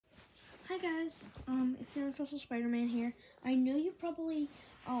Hi guys, it's the Unofficial Spider-Man here. I know you probably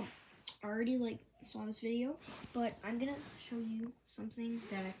already saw this video, but I'm gonna show you something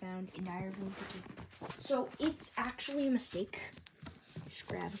that I found in Diary of a Wimpy. So it's actually a mistake. Just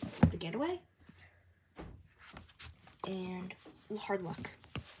grab the Getaway and Hard Luck.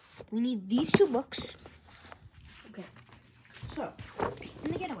 We need these two books. Okay. So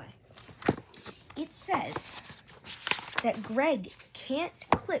in the Getaway, it says that Roderick can't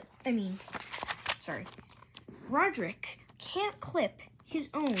clip his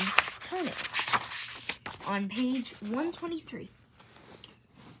own toenails on page 123.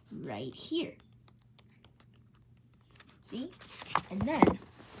 Right here. See? And then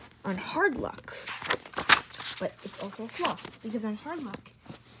on Hard Luck, but it's also a flaw, because on Hard Luck,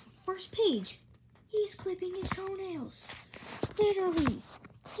 first page, he's clipping his toenails. Literally,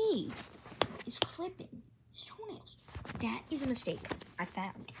 he is clipping his toenails. That is a mistake I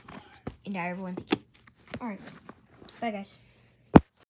found in Diary of a Wimpy. Alright, bye guys.